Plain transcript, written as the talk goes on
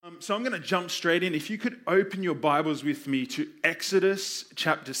So I'm going to jump straight in. If you could open your Bibles with me to Exodus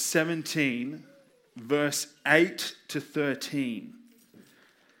chapter 17, verse 8 to 13.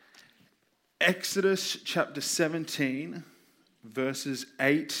 Exodus chapter 17, verses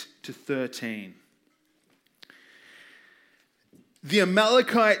 8 to 13. The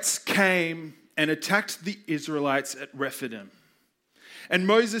Amalekites came and attacked the Israelites at Rephidim. And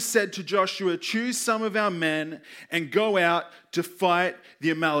Moses said to Joshua, "Choose some of our men and go out to fight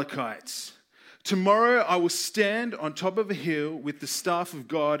the Amalekites. Tomorrow I will stand on top of a hill with the staff of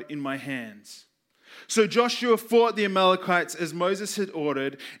God in my hands." So Joshua fought the Amalekites as Moses had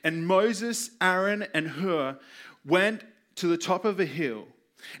ordered, and Moses, Aaron, and Hur went to the top of a hill.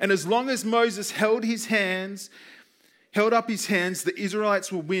 And as long as Moses held up his hands, the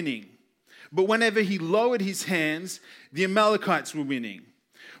Israelites were winning. But whenever he lowered his hands, the Amalekites were winning.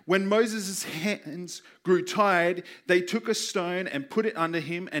 When Moses' hands grew tired, they took a stone and put it under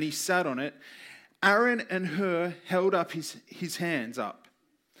him, and he sat on it. Aaron and Hur held up his hands up,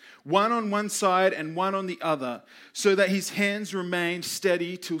 one on one side and one on the other, so that his hands remained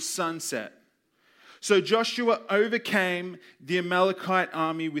steady till sunset. So Joshua overcame the Amalekite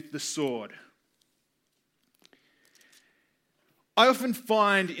army with the sword. I often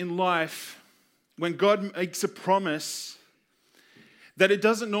find in life, when God makes a promise, that it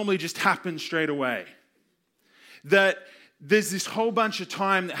doesn't normally just happen straight away. That there's this whole bunch of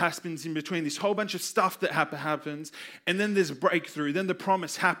time that happens in between, this whole bunch of stuff that happens, and then there's a breakthrough, then the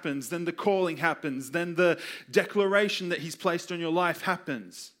promise happens, then the calling happens, then the declaration that He's placed on your life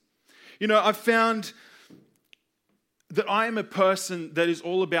happens. You know, I've found that I am a person that is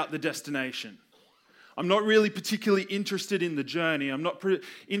all about the destination. I'm not really particularly interested in the journey. I'm not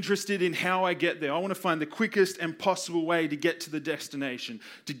interested in how I get there. I want to find the quickest and possible way to get to the destination,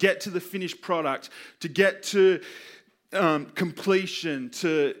 to get to the finished product, to get to completion,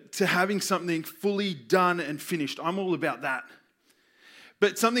 to having something fully done and finished. I'm all about that.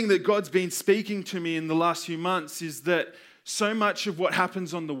 But something that God's been speaking to me in the last few months is that so much of what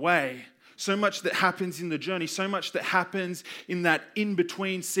happens on the way, so much that happens in the journey, so much that happens in that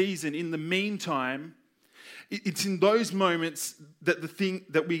in-between season, in the meantime, it's in those moments that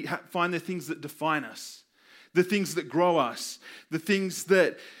we find the things that define us, the things that grow us, the things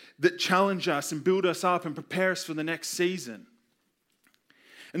that challenge us and build us up and prepare us for the next season.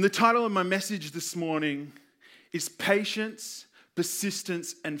 And the title of my message this morning is Patience,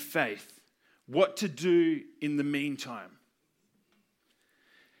 Persistence, and Faith. What to do in the meantime.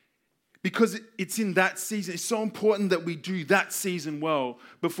 Because it's in that season, it's so important that we do that season well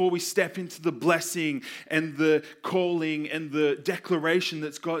before we step into the blessing and the calling and the declaration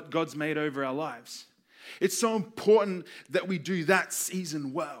that God's made over our lives. It's so important that we do that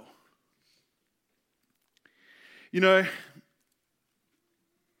season well. You know,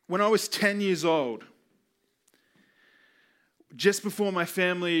 when I was 10 years old, just before my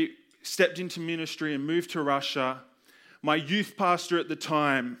family stepped into ministry and moved to Russia, my youth pastor at the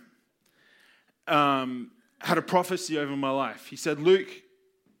time had a prophecy over my life. He said, "Luke,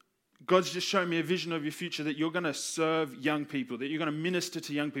 God's just shown me a vision of your future that you're going to serve young people, that you're going to minister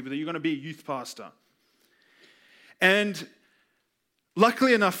to young people, that you're going to be a youth pastor." And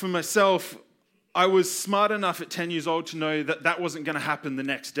luckily enough for myself, I was smart enough at 10 years old to know that that wasn't going to happen the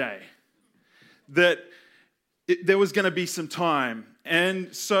next day, that there was going to be some time.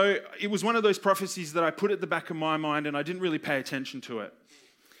 And so it was one of those prophecies that I put at the back of my mind and I didn't really pay attention to it.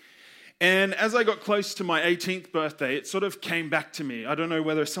 And as I got close to my 18th birthday, it sort of came back to me. I don't know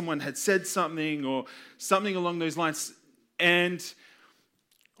whether someone had said something or something along those lines. And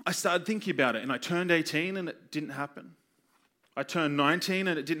I started thinking about it. And I turned 18 and it didn't happen. I turned 19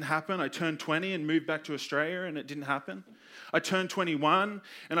 and it didn't happen. I turned 20 and moved back to Australia and it didn't happen. I turned 21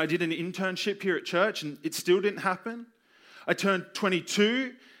 and I did an internship here at church and it still didn't happen. I turned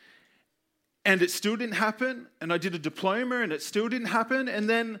 22 and it still didn't happen. And I did a diploma and it still didn't happen. And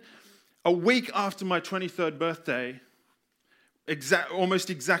then a week after my 23rd birthday, almost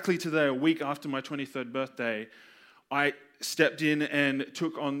exactly today, a week after my 23rd birthday, I stepped in and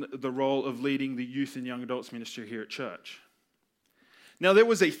took on the role of leading the youth and young adults ministry here at church. Now, there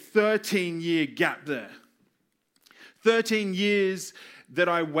was a 13-year gap there. 13 years that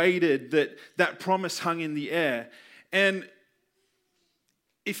I waited, that promise hung in the air. And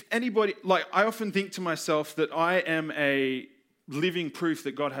if anybody, I often think to myself that I am a living proof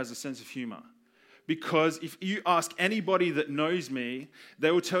that God has a sense of humor. Because if you ask anybody that knows me, they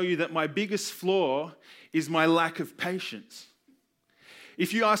will tell you that my biggest flaw is my lack of patience.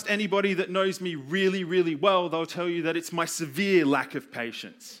 If you ask anybody that knows me really, really well, they'll tell you that it's my severe lack of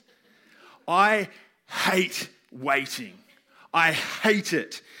patience. I hate waiting. I hate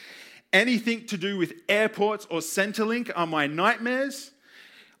it. Anything to do with airports or Centrelink are my nightmares.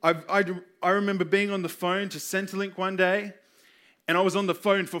 I remember being on the phone to Centrelink one day, and I was on the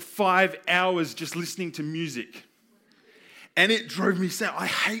phone for 5 hours just listening to music. And it drove me insane. I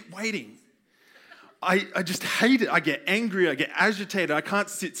hate waiting. I just hate it. I get angry. I get agitated. I can't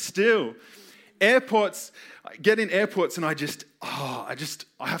sit still. Airports, I get in airports and I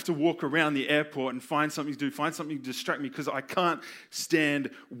have to walk around the airport and find something to do, find something to distract me because I can't stand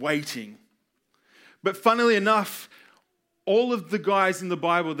waiting. But funnily enough, all of the guys in the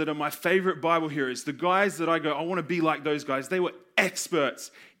Bible that are my favorite Bible heroes, the guys that I go, I want to be like those guys, they were experts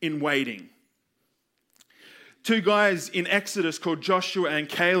in waiting. 2 guys in Exodus called Joshua and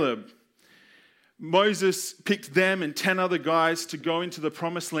Caleb. Moses picked them and 10 other guys to go into the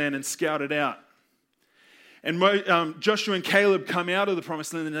promised land and scout it out. And Joshua and Caleb come out of the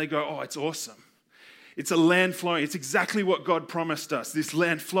promised land and they go, oh, it's awesome. It's a land flowing. It's exactly what God promised us. This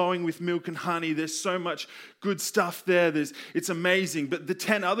land flowing with milk and honey. There's so much good stuff there. It's amazing. But the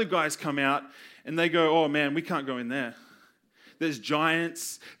 10 other guys come out and they go, oh man, we can't go in there. There's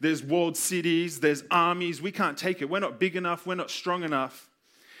giants. There's walled cities. There's armies. We can't take it. We're not big enough. We're not strong enough.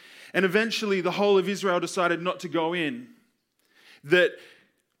 And eventually the whole of Israel decided not to go in. That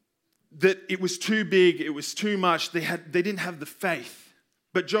it was too big, it was too much, they didn't have the faith.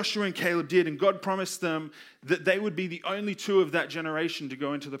 But Joshua and Caleb did, and God promised them that they would be the only 2 of that generation to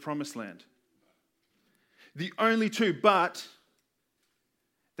go into the promised land. The only 2, but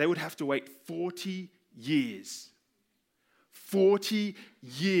they would have to wait 40 years. 40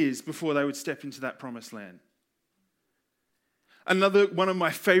 years before they would step into that promised land. Another one of my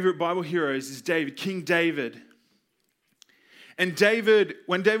favorite Bible heroes is David, King David. And David,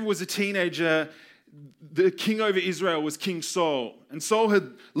 when David was a teenager, the king over Israel was King Saul. And Saul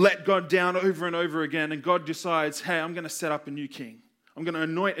had let God down over and over again. And God decides, hey, I'm going to set up a new king. I'm going to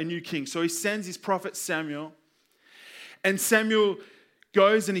anoint a new king. So he sends his prophet Samuel. And Samuel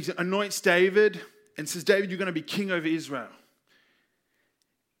goes and he anoints David and says, David, you're going to be king over Israel.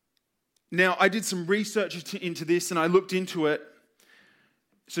 Now, I did some research into this and I looked into it.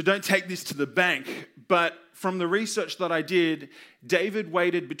 So don't take this to the bank, but from the research that I did, David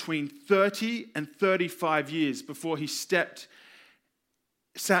waited between 30 and 35 years before he sat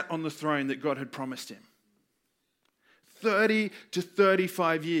on the throne that God had promised him. 30 to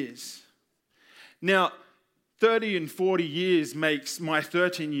 35 years. Now, 30 and 40 years makes my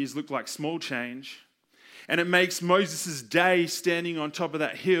 13 years look like small change. And it makes Moses' day standing on top of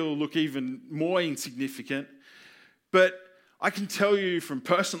that hill look even more insignificant. But I can tell you from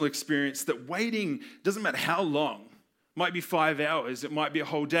personal experience that waiting doesn't matter how long. It might be 5 hours, it might be a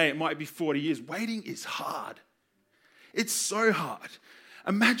whole day, it might be 40 years. Waiting is hard. It's so hard.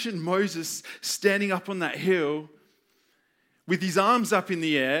 Imagine Moses standing up on that hill with his arms up in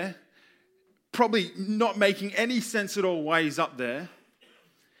the air, probably not making any sense at all why he's up there.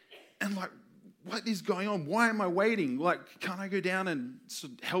 And like, what is going on? Why am I waiting? Like, can't I go down and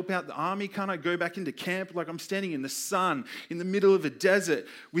help out the army? Can't I go back into camp? Like, I'm standing in the sun in the middle of a desert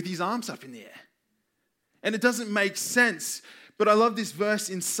with his arms up in the air. And it doesn't make sense. But I love this verse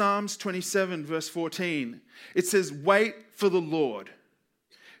in Psalms 27, verse 14. It says, wait for the Lord.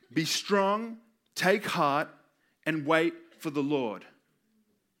 Be strong, take heart, and wait for the Lord.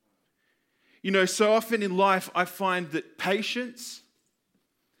 You know, so often in life, I find that patience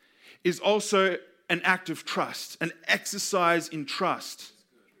is also an act of trust, an exercise in trust.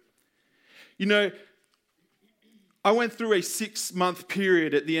 You know, I went through a 6-month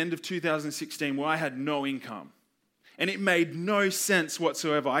period at the end of 2016 where I had no income. And it made no sense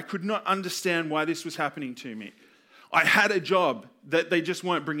whatsoever. I could not understand why this was happening to me. I had a job that they just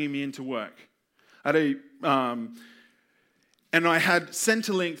weren't bringing me into work. And I had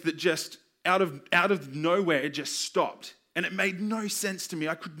Centrelink that just out of nowhere, it just stopped. And it made no sense to me.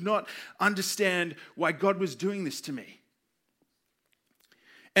 I could not understand why God was doing this to me.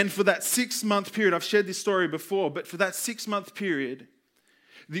 And for that 6-month period, I've shared this story before, but for that 6-month period,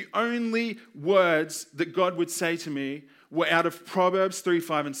 the only words that God would say to me were out of Proverbs 3,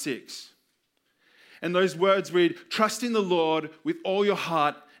 5, and 6. And those words read, trust in the Lord with all your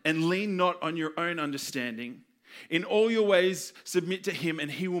heart and lean not on your own understanding. In all your ways, submit to him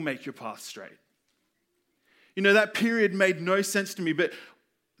and he will make your path straight. You know, that period made no sense to me, but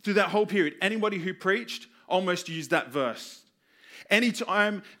through that whole period, anybody who preached almost used that verse. Any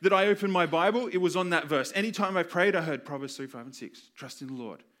time that I opened my Bible, it was on that verse. Any time I prayed, I heard Proverbs 3, 5, and 6. Trust in the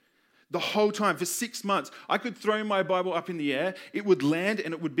Lord. The whole time, for 6 months, I could throw my Bible up in the air, it would land,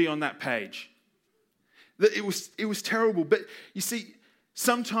 and it would be on that page. It was terrible. But you see,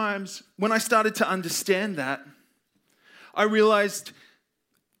 sometimes when I started to understand that, I realized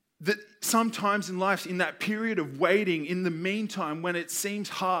that sometimes in life, in that period of waiting, in the meantime, when it seems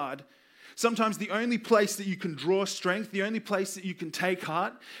hard, sometimes the only place that you can draw strength, the only place that you can take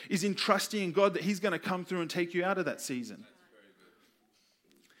heart is in trusting in God that He's going to come through and take you out of that season.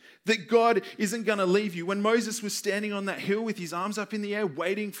 That God isn't going to leave you. When Moses was standing on that hill with his arms up in the air,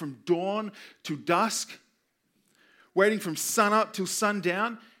 waiting from dawn to dusk, waiting from sun up till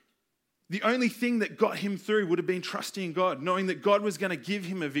sundown, the only thing that got him through would have been trusting in God, knowing that God was going to give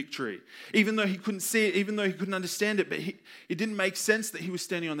him a victory. Even though he couldn't see it, even though he couldn't understand it, but it didn't make sense that he was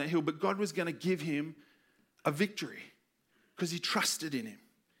standing on that hill, but God was going to give him a victory because he trusted in Him.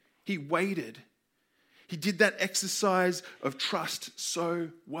 He waited. He did that exercise of trust so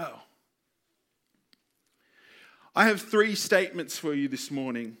well. I have 3 statements for you this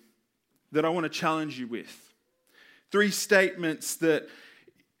morning that I want to challenge you with. 3 statements that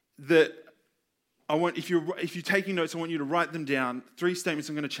I want, if you're taking notes, I want you to write them down. 3 statements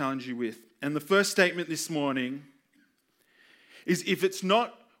I'm going to challenge you with. And the first statement this morning is, if it's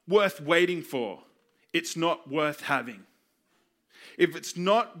not worth waiting for, it's not worth having. If it's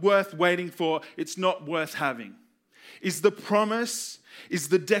not worth waiting for, it's not worth having. Is the promise, is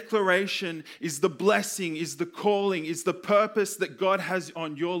the declaration, is the blessing, is the calling, is the purpose that God has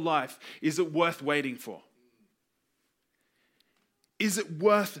on your life, is it worth waiting for? Is it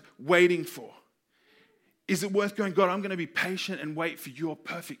worth waiting for? Is it worth going, God, I'm going to be patient and wait for your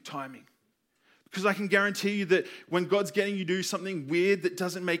perfect timing? Because I can guarantee you that when God's getting you to do something weird that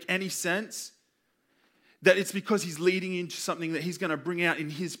doesn't make any sense, that it's because He's leading you into something that He's going to bring out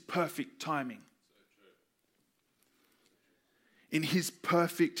in His perfect timing. In His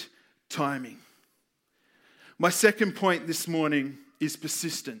perfect timing. My second point this morning is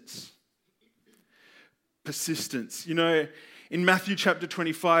persistence. Persistence. You know, in Matthew chapter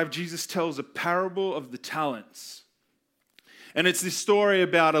 25, Jesus tells a parable of the talents. And it's this story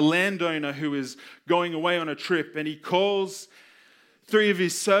about a landowner who is going away on a trip, and he calls 3 of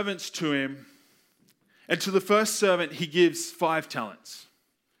his servants to him. And to the first servant, he gives 5 talents.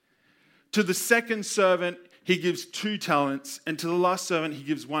 To the second servant, he gives 2 talents. And to the last servant, he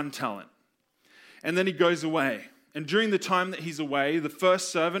gives 1 talent. And then he goes away. And during the time that he's away, the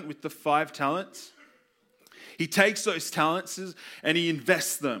first servant with the 5 talents, he takes those talents and he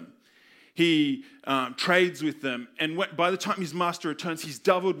invests them. He trades with them. And by the time his master returns, he's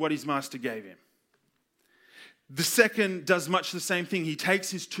doubled what his master gave him. The second does much the same thing. He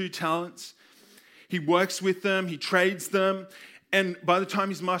takes his 2 talents, he works with them, he trades them, and by the time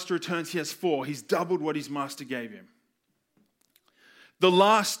his master returns, he has 4. He's doubled what his master gave him. The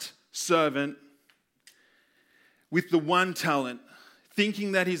last servant with the 1 talent,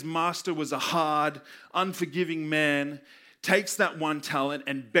 thinking that his master was a hard, unforgiving man, takes that 1 talent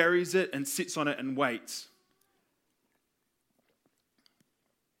and buries it and sits on it and waits.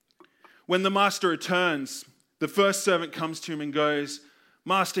 When the master returns, the first servant comes to him and goes,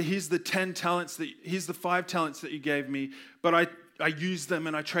 Master, here's the 5 talents that you gave me, but I used them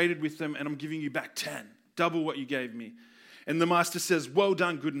and I traded with them and I'm giving you back 10, double what you gave me. And the master says, well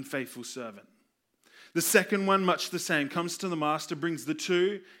done, good and faithful servant. The second one, much the same, comes to the master, brings the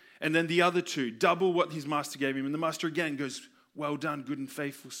 2, and then the other 2, double what his master gave him. And the master again goes, well done, good and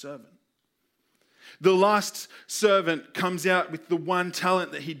faithful servant. The last servant comes out with the 1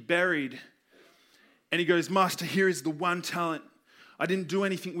 talent that he'd buried. And he goes, Master, here is the 1 talent. I didn't do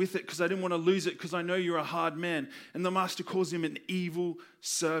anything with it because I didn't want to lose it because I know you're a hard man. And the master calls him an evil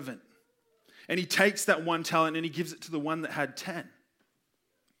servant. And he takes that 1 talent and he gives it to the one that had 10.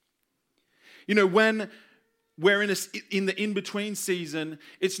 You know, when we're in the in-between season,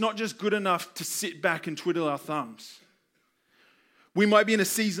 it's not just good enough to sit back and twiddle our thumbs. We might be in a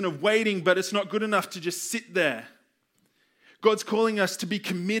season of waiting, but it's not good enough to just sit there. God's calling us to be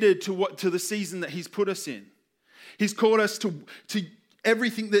committed to the season that He's put us in. He's called us to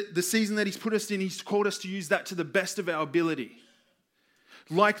everything that the season that He's put us in, He's called us to use that to the best of our ability.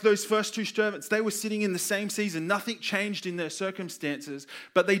 Like those first 2 servants, they were sitting in the same season. Nothing changed in their circumstances,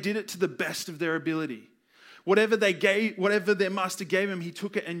 but they did it to the best of their ability. Whatever their master gave them, he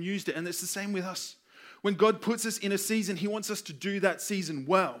took it and used it. And it's the same with us. When God puts us in a season, He wants us to do that season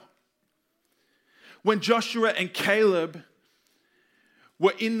well. When Joshua and Caleb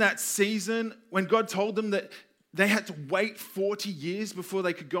were in that season, when God told them that they had to wait 40 years before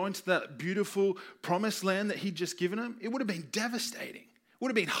they could go into that beautiful promised land that He'd just given them, it would have been devastating. It would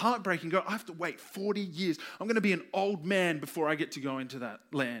have been heartbreaking. Go, I have to wait 40 years. I'm going to be an old man before I get to go into that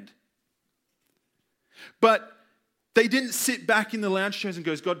land. But they didn't sit back in the lounge chairs and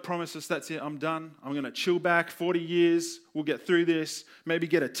goes, God promised us, that's it, I'm done. I'm going to chill back 40 years. We'll get through this. Maybe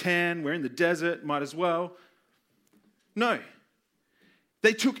get a tan. We're in the desert. Might as well. No.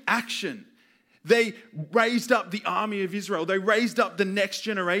 They took action. They raised up the army of Israel. They raised up the next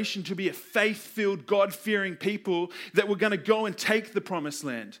generation to be a faith-filled, God-fearing people that were going to go and take the promised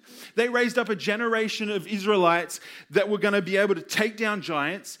land. They raised up a generation of Israelites that were going to be able to take down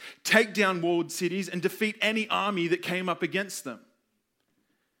giants, take down walled cities, and defeat any army that came up against them.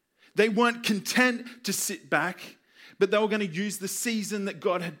 They weren't content to sit back, but they were going to use the season that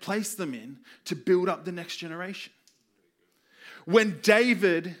God had placed them in to build up the next generation. When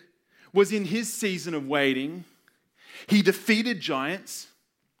David was in his season of waiting, he defeated giants.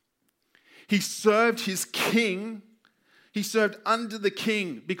 He served his king. He served under the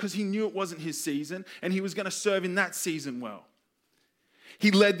king because he knew it wasn't his season and he was going to serve in that season well.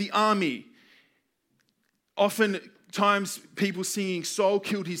 He led the army. Oftentimes people singing Saul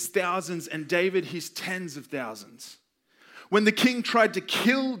killed his thousands and David his tens of thousands. When the king tried to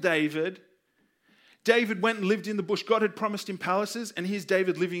kill David, David went and lived in the bush. God had promised him palaces, and here's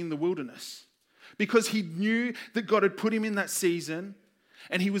David living in the wilderness because he knew that God had put him in that season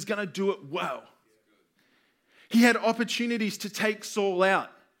and he was going to do it well. He had opportunities to take Saul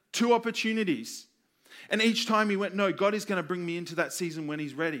out, 2 opportunities. And each time he went, no, God is going to bring me into that season when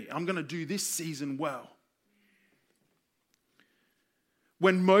he's ready. I'm going to do this season well.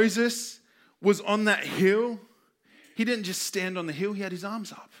 When Moses was on that hill, he didn't just stand on the hill, he had his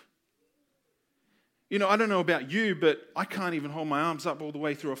arms up. You know, I don't know about you, but I can't even hold my arms up all the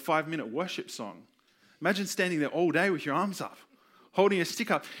way through a 5-minute worship song. Imagine standing there all day with your arms up, holding a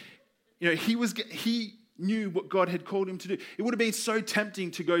stick up. You know, he knew what God had called him to do. It would have been so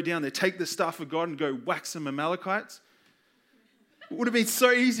tempting to go down there, take the staff of God and go whack some Amalekites. It would have been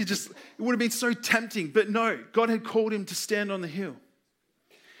so easy, it would have been so tempting. But no, God had called him to stand on the hill.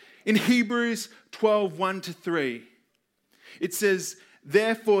 In Hebrews 12, 1-3, it says,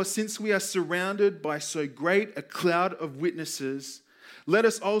 therefore, since we are surrounded by so great a cloud of witnesses, let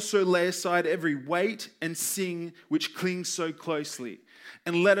us also lay aside every weight and sin which clings so closely,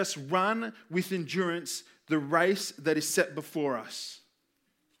 and let us run with endurance the race that is set before us.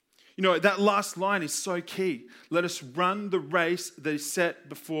 You know, that last line is so key. Let us run the race that is set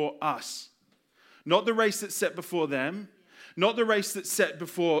before us. Not the race that's set before them, not the race that's set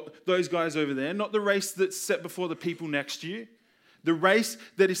before those guys over there, not the race that's set before the people next to you. The race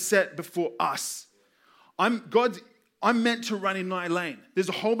that is set before us. I'm meant to run in my lane. There's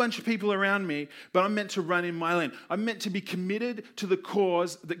a whole bunch of people around me, but I'm meant to run in my lane. I'm meant to be committed to the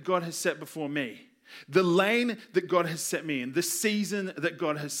cause that God has set before me. The lane that God has set me in. The season that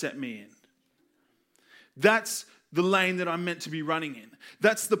God has set me in. That's the lane that I'm meant to be running in.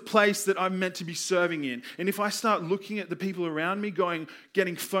 That's the place that I'm meant to be serving in. And if I start looking at the people around me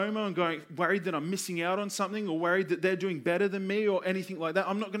getting FOMO and worried that I'm missing out on something or worried that they're doing better than me or anything like that,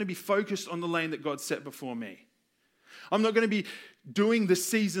 I'm not going to be focused on the lane that God set before me. I'm not going to be doing the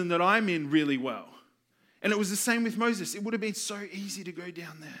season that I'm in really well. And it was the same with Moses. It would have been so easy to go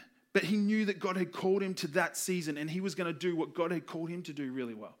down there. But he knew that God had called him to that season and he was going to do what God had called him to do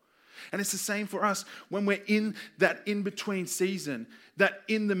really well. And it's the same for us when we're in that in-between season, that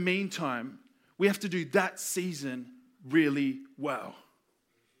in the meantime, we have to do that season really well.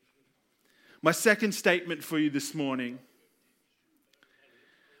 My second statement for you this morning,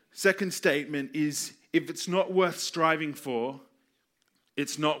 second statement is, if it's not worth striving for,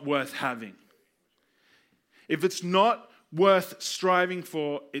 it's not worth having. If it's not worth striving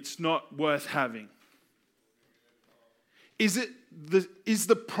for, it's not worth having. Is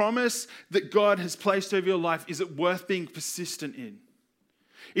the promise that God has placed over your life, is it worth being persistent in?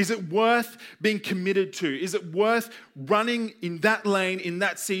 Is it worth being committed to? Is it worth running in that lane, in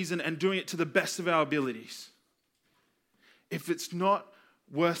that season, and doing it to the best of our abilities? If it's not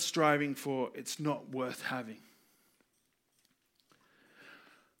worth striving for, it's not worth having.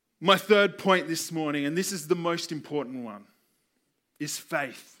 My third point this morning, and this is the most important one, is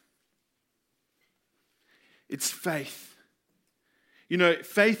faith. It's faith. You know,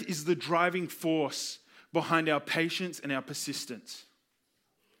 faith is the driving force behind our patience and our persistence.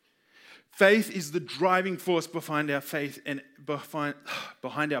 Faith is the driving force behind our faith and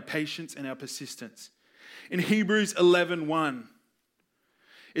behind our patience and our persistence. In Hebrews 11:1,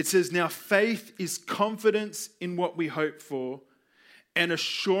 it says, now faith is confidence in what we hope for and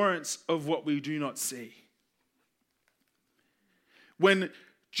assurance of what we do not see. When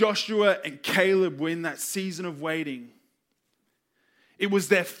Joshua and Caleb were in that season of waiting, it was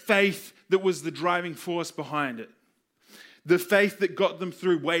their faith that was the driving force behind it. The faith that got them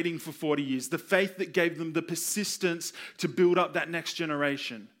through waiting for 40 years. The faith that gave them the persistence to build up that next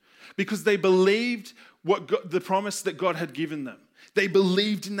generation. Because they believed the promise that God had given them. They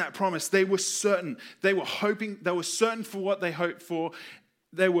believed in that promise. They were certain. They were hoping. They were certain for what they hoped for.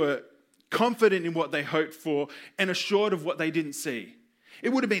 They were confident in what they hoped for and assured of what they didn't see. It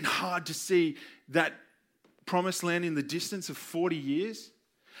would have been hard to see that promised land in the distance of 40 years,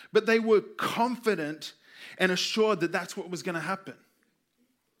 but they were confident and assured that that's what was going to happen.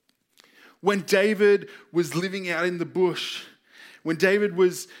 When David was living out in the bush, when David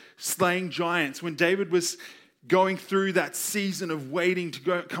was slaying giants, when David was going through that season of waiting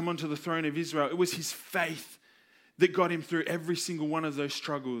to come onto the throne of Israel, it was his faith that got him through every single one of those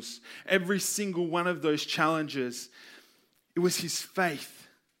struggles, every single one of those challenges. It was his faith.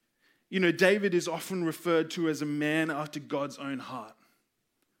 You know, David is often referred to as a man after God's own heart.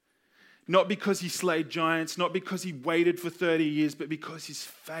 Not because he slayed giants, not because he waited for 30 years, but because his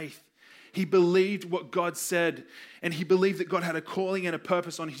faith. He believed what God said, and he believed that God had a calling and a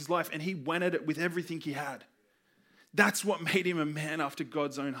purpose on his life, and he went at it with everything he had. That's what made him a man after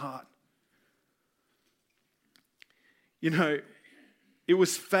God's own heart. You know, it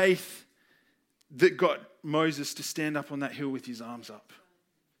was faith that got Moses to stand up on that hill with his arms up.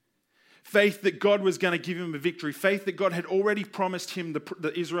 Faith that God was going to give him a victory. Faith that God had already promised him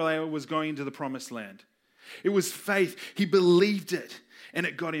that Israel was going into the promised land. It was faith. He believed it, and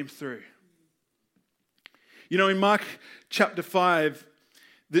it got him through. You know, in Mark chapter 5,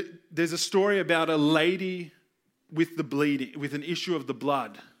 there's a story about a lady with an issue of the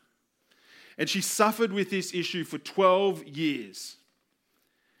blood. And she suffered with this issue for 12 years.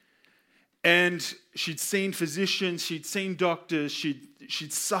 And she'd seen physicians, she'd seen doctors,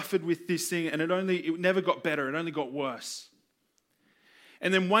 she'd suffered with this thing, and it never got better, it only got worse.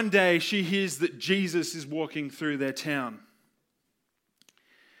 And then one day she hears that Jesus is walking through their town.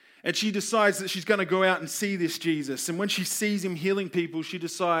 And she decides that she's going to go out and see this Jesus. And when she sees him healing people, she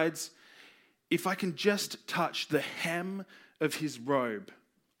decides, if I can just touch the hem of his robe,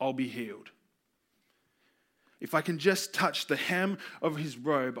 I'll be healed. If I can just touch the hem of his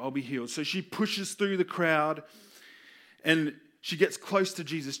robe, I'll be healed. So she pushes through the crowd and she gets close to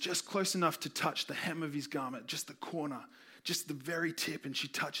Jesus, just close enough to touch the hem of his garment, just the corner, just the very tip, and she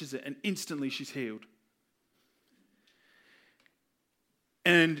touches it, and instantly she's healed.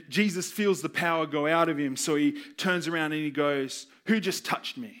 And Jesus feels the power go out of him, so he turns around and he goes, "Who just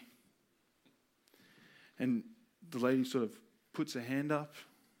touched me?" And the lady sort of puts her hand up,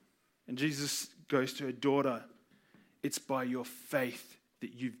 and Jesus goes to her, "Daughter, it's by your faith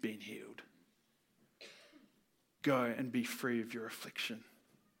that you've been healed. Go and be free of your affliction."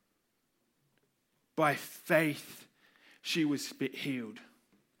 By faith, she was healed.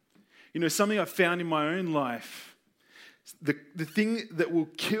 You know, something I've found in my own life, the thing that will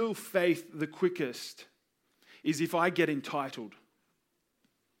kill faith the quickest is if I get entitled.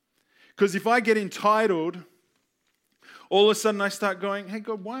 Because if I get entitled, all of a sudden I start going, "Hey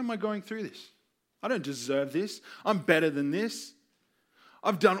God, why am I going through this? I don't deserve this. I'm better than this.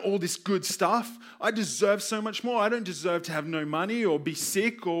 I've done all this good stuff. I deserve so much more. I don't deserve to have no money or be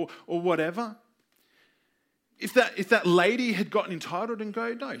sick or whatever." If that lady had gotten entitled and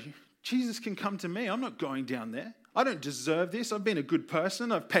go, "No, Jesus can come to me. I'm not going down there. I don't deserve this. I've been a good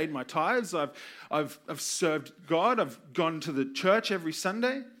person. I've paid my tithes. I've served God. I've gone to the church every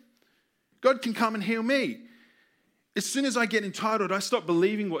Sunday. God can come and heal me." As soon as I get entitled, I stop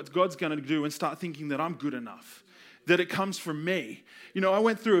believing what God's going to do and start thinking that I'm good enough, that it comes from me. You know, I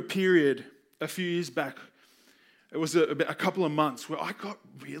went through a period a few years back. It was a couple of months where I got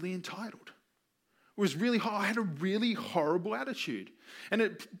really entitled. It was really hard. I had a really horrible attitude. And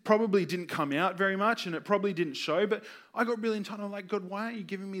it probably didn't come out very much and it probably didn't show, but I got really entitled. I'm like, "God, why aren't you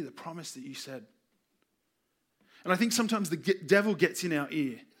giving me the promise that you said?" And I think sometimes the devil gets in our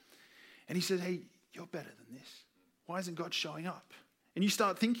ear and he says, "Hey, you're better than this. Why isn't God showing up?" And you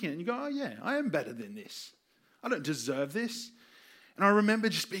start thinking and you go, "Oh yeah, I am better than this. I don't deserve this." And I remember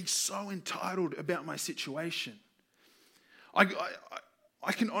just being so entitled about my situation.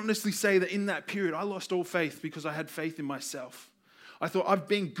 I can honestly say that in that period, I lost all faith because I had faith in myself. I thought, I've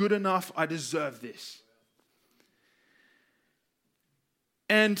been good enough, I deserve this.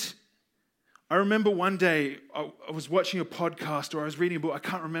 And I remember one day, I was watching a podcast or I was reading a book. I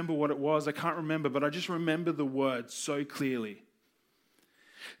can't remember what it was. But I just remember the words so clearly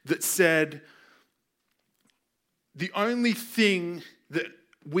that said, the only thing that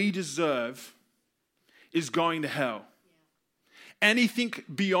we deserve is going to hell. Anything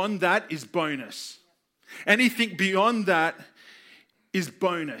beyond that is bonus. Anything beyond that is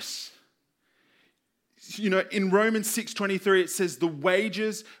bonus. You know, in Romans 6:23, it says, "The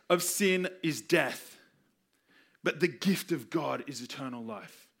wages of sin is death, but the gift of God is eternal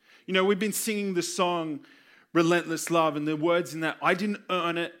life." You know, we've been singing the song, "Relentless Love," and the words in that, "I didn't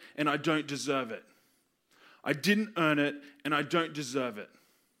earn it and I don't deserve it. I didn't earn it and I don't deserve it."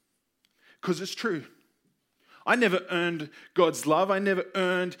 because it's true. I never earned God's love. I never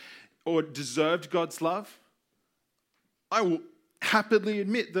earned or deserved God's love. I will happily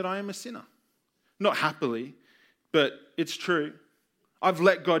admit that I am a sinner. Not happily, but it's true. I've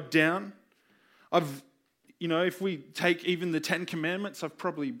let God down. If we take even the 10 Commandments, I've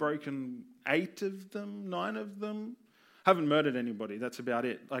probably broken 8 of them, 9 of them. Haven't murdered anybody. That's about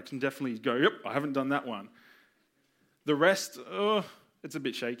it. I can definitely go, yep, I haven't done that one. The rest, it's a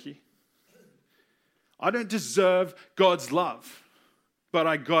bit shaky. I don't deserve God's love, but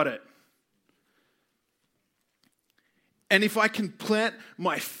I got it. And if I can plant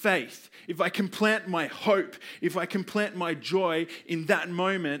my faith, if I can plant my hope, if I can plant my joy in that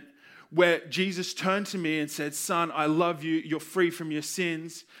moment where Jesus turned to me and said, son, I love you, you're free from your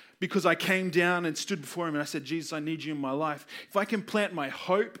sins, because I came down and stood before him and I said, Jesus, I need you in my life. If I can plant my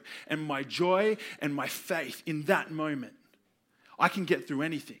hope and my joy and my faith in that moment, I can get through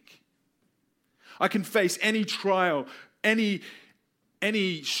anything. I can face any trial, any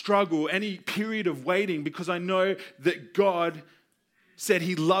struggle, any period of waiting, because I know that God said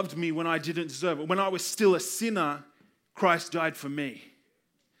he loved me when I didn't deserve it. When I was still a sinner, Christ died for me.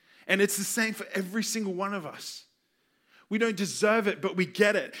 And it's the same for every single one of us. We don't deserve it, but we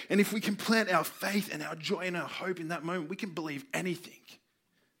get it. And if we can plant our faith and our joy and our hope in that moment, we can believe anything.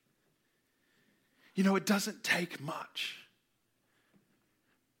 It doesn't take much.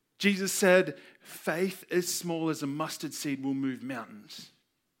 Jesus said, faith as small as a mustard seed will move mountains.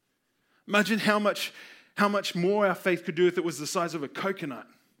 Imagine how much more our faith could do if it was the size of a coconut.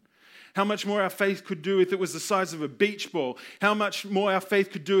 How much more our faith could do if it was the size of a beach ball. How much more our faith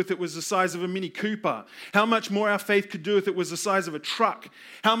could do if it was the size of a Mini Cooper. How much more our faith could do if it was the size of a truck.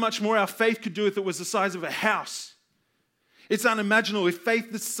 How much more our faith could do if it was the size of a house. It's unimaginable. If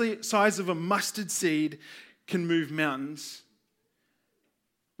faith the size of a mustard seed can move mountains,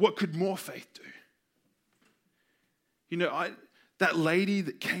 what could more faith do? That lady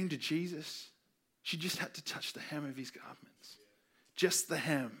that came to Jesus, she just had to touch the hem of his garments. Just the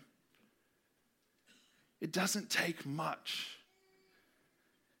hem. It doesn't take much.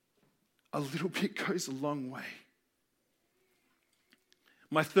 A little bit goes a long way.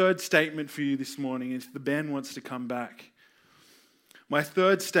 My third statement for you this morning, if the band wants to come back, my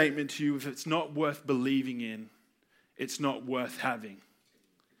third statement to you, if it's not worth believing in, it's not worth having.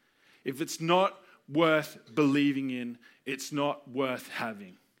 If it's not worth believing in, it's not worth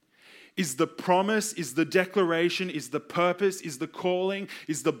having. Is the promise, is the declaration, is the purpose, is the calling,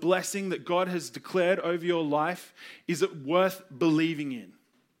 is the blessing that God has declared over your life, is it worth believing in?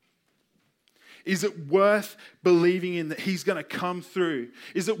 Is it worth believing in that he's going to come through?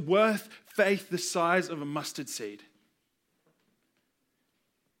 Is it worth faith the size of a mustard seed?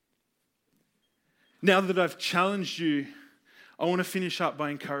 Now that I've challenged you, I want to finish up by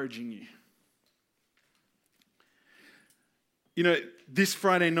encouraging you. This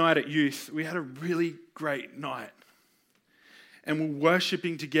Friday night at youth, we had a really great night. And we're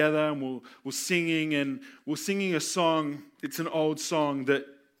worshiping together and we're singing a song. It's an old song that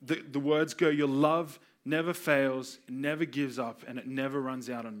the words go, your love never fails, it never gives up, and it never runs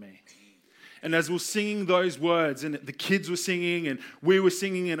out on me. And as we're singing those words, and the kids were singing and we were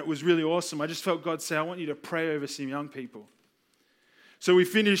singing, and it was really awesome, I just felt God say, I want you to pray over some young people. So we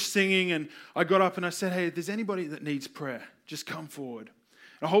finished singing and I got up and I said, hey, if there's anybody that needs prayer, just come forward.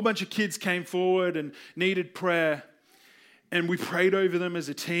 And a whole bunch of kids came forward and needed prayer. And we prayed over them as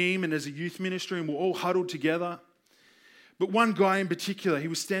a team and as a youth ministry, and we're all huddled together. But one guy in particular, he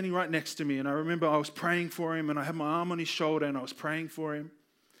was standing right next to me, and I remember I was praying for him, and I had my arm on his shoulder and I was praying for him.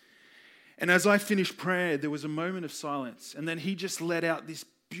 And as I finished prayer, there was a moment of silence. And then he just let out this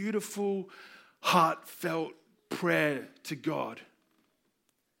beautiful, heartfelt prayer to God.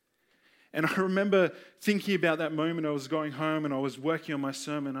 And I remember thinking about that moment. I was going home and I was working on my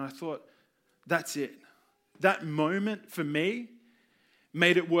sermon, and I thought, that's it. That moment for me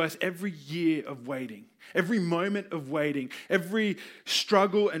made it worth every year of waiting, every moment of waiting, every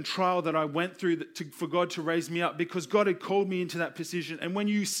struggle and trial that I went through for God to raise me up, because God had called me into that position. And when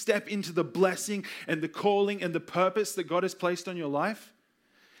you step into the blessing and the calling and the purpose that God has placed on your life,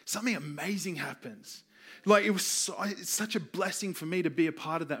 something amazing happens. It's such a blessing for me to be a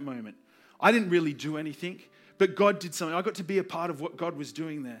part of that moment. I didn't really do anything, but God did something. I got to be a part of what God was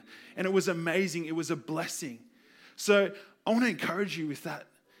doing there. And it was amazing. It was a blessing. So I want to encourage you with that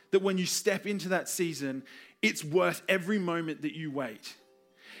when you step into that season, it's worth every moment that you wait.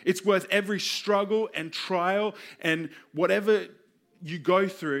 It's worth every struggle and trial and whatever you go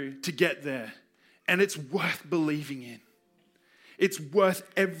through to get there. And it's worth believing in. It's worth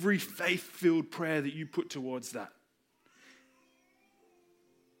every faith-filled prayer that you put towards that.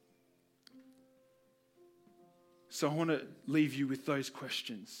 So I want to leave you with those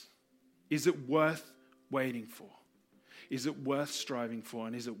questions. Is it worth waiting for? Is it worth striving for?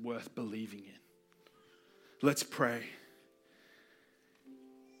 And is it worth believing in? Let's pray.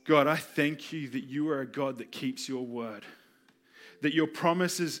 God, I thank you that you are a God that keeps your word, that your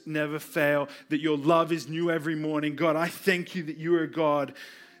promises never fail, that your love is new every morning. God, I thank you that you are a God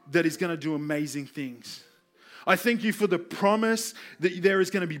that is going to do amazing things. I thank you for the promise that there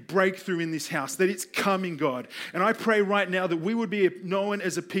is going to be breakthrough in this house, that it's coming, God. And I pray right now that we would be known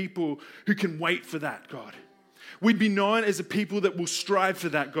as a people who can wait for that, God. We'd be known as a people that will strive for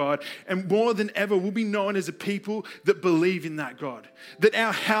that, God. And more than ever, we'll be known as a people that believe in that, God. That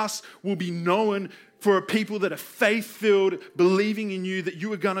our house will be known for a people that are faith-filled, believing in you, that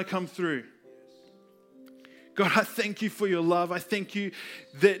you are going to come through. God, I thank you for your love. I thank you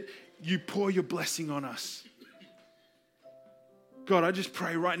that you pour your blessing on us. God, I just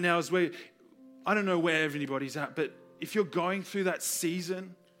pray right now I don't know where everybody's at, but if you're going through that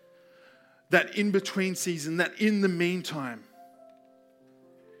season, that in-between season, that in the meantime,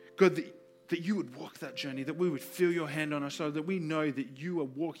 God, that you would walk that journey, that we would feel your hand on us so that we know that you are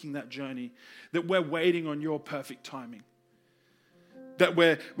walking that journey, that we're waiting on your perfect timing, that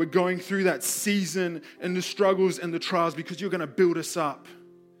we're going through that season and the struggles and the trials because you're going to build us up,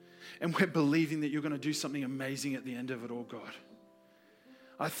 and we're believing that you're going to do something amazing at the end of it all, God.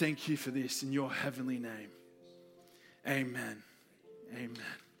 I thank you for this in your heavenly name. Amen.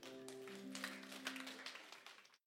 Amen.